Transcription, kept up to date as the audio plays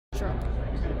Sure.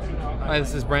 Hi,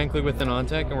 this is Brian Klug with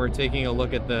Anantech, and we're taking a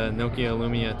look at the Nokia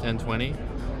Lumia 1020.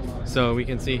 So we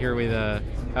can see here we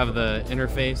have the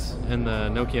interface and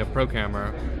the Nokia Pro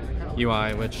Camera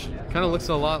UI, which kind of looks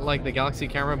a lot like the Galaxy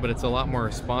camera, but it's a lot more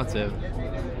responsive.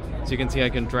 So you can see I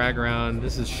can drag around.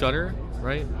 This is shutter,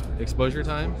 right? Exposure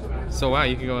time. So wow,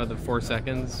 you can go at the 4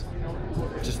 seconds,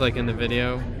 just like in the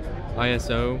video.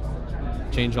 ISO,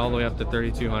 change all the way up to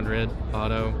 3200,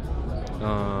 auto.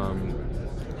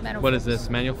 What is this,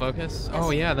 manual focus? Yes. Oh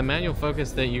yeah, the manual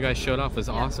focus that you guys showed off was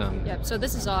awesome. Yeah, so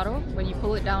this is auto. When you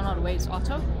pull it down all the way, it's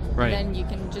auto. Right. And then you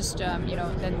can just,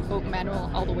 then go manual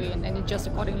all the way and adjust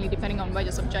accordingly depending on where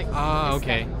your subject is.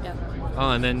 Okay. Yeah.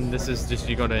 Oh, and then this is just,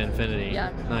 you go to infinity.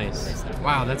 Yeah. Nice.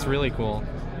 Wow, that's really cool.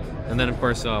 And then of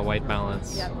course, white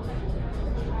balance. Yeah.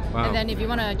 Wow. And then if you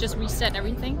want to just reset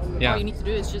everything, all you need to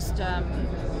do is just,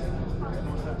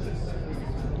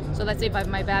 so let's say if I have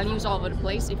my values all over the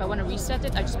place, if I want to reset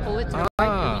it, I just pull it to the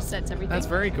right, it resets everything. That's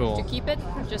very cool. To keep it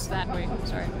just that way,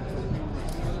 sorry.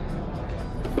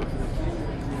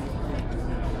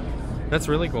 That's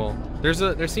really cool.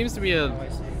 There seems to be a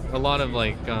lot of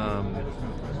like,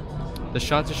 the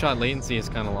shot-to-shot latency is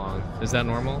kind of long. Is that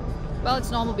normal? Well,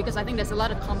 it's normal because I think there's a lot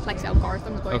of complex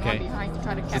algorithms going on behind to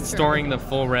try to capture. It's storing the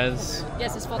full res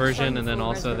version and then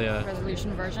also the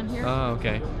resolution version here. Oh,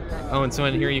 okay. Oh, and so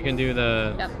in here you can do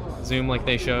the zoom like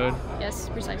they showed? Yes,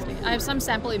 precisely. I have some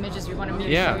sample images you wanted me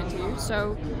to show it to you.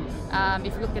 So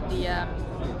if you look at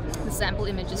the sample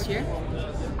images here,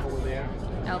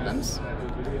 albums.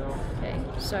 Okay,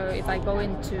 so if I go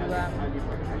into,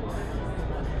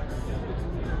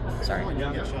 sorry.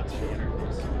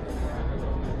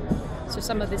 So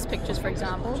some of these pictures, for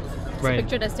example, it's a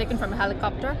picture that's taken from a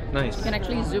helicopter. Nice. You can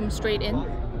actually zoom straight in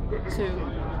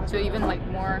to even like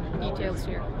more details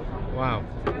here. Wow.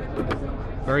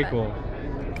 Very cool.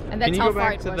 And that's how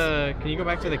far it was. Can you go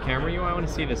back to the camera UI? I want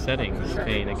to see the settings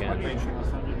pane again.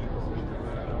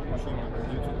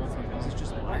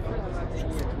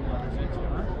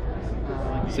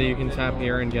 So you can tap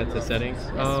here and get to settings?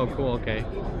 Yes. Oh, cool, okay.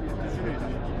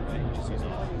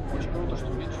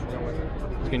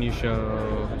 Can you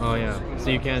show, oh yeah, so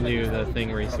you can do the thing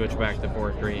where you switch back to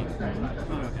 4:3.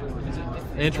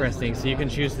 Interesting, so you can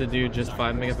choose to do just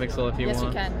 5 megapixel if you want? Yes,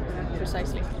 you can,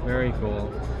 precisely. Very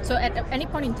cool. So at any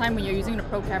point in time when you're using the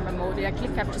Pro Camera mode, it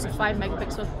actually captures a 5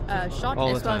 megapixel shot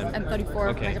as well and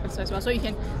 34 megapixel as well. So you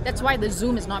can, that's why the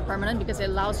zoom is not permanent, because it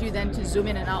allows you then to zoom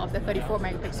in and out of the 34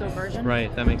 megapixel version.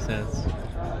 Right, that makes sense.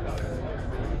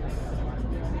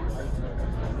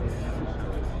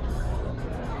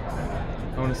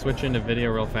 I want to switch into video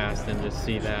real fast and just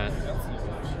see that.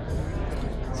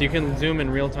 So you can zoom in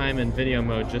real time in video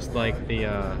mode, just like the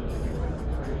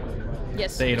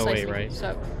yes, the 808, precisely. right?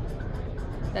 So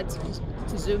that's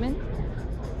to zoom in,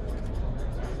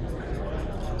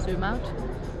 zoom out.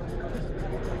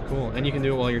 Cool, and you can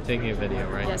do it while you're taking a video,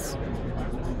 right? Yes.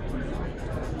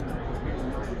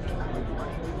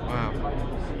 Wow.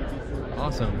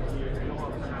 Awesome.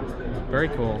 Very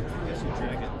cool.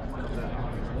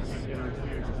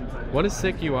 What a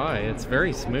sick UI. It's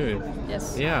very smooth.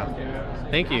 Yes. Yeah.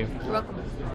 Thank you. You're welcome.